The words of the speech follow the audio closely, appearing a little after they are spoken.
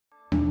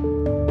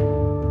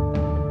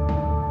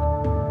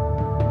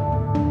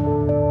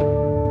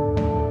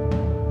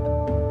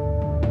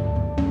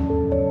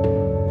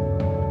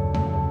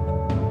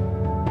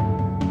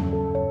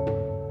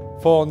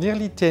For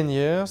nearly 10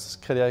 years,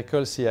 Crédit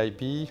Agricole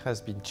CIB has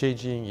been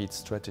changing its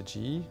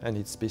strategy and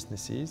its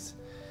businesses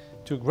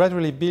to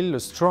gradually build a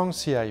strong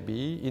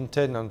CIB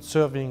intent on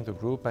serving the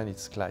group and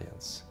its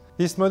clients.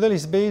 This model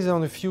is based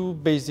on a few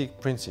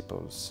basic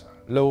principles: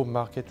 low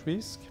market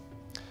risk,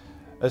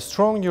 a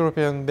strong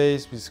European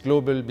base with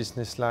global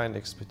business line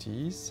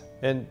expertise,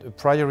 and a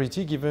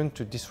priority given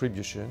to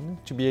distribution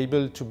to be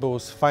able to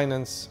both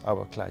finance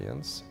our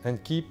clients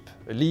and keep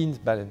a lean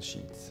balance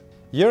sheet.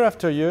 Year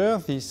after year,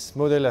 this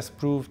model has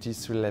proved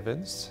its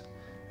relevance,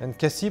 and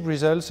CIB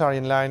results are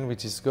in line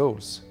with its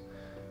goals.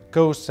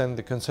 Costs and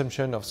the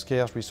consumption of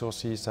scarce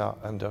resources are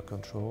under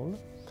control.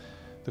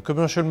 The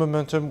commercial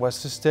momentum was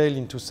sustained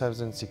in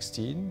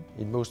 2016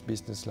 in most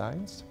business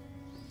lines.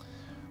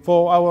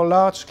 For our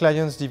large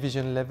clients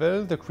division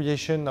level, the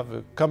creation of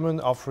a common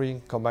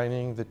offering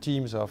combining the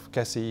teams of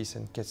CACEIS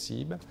and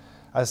CIB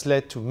has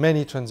led to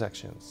many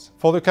transactions.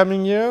 For the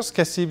coming years,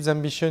 CIB's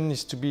ambition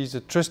is to be the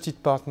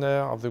trusted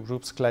partner of the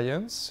group's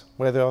clients,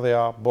 whether they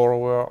are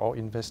borrowers or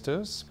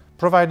investors,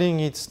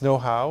 providing its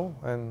know-how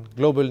and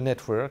global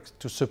network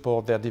to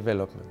support their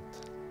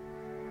development.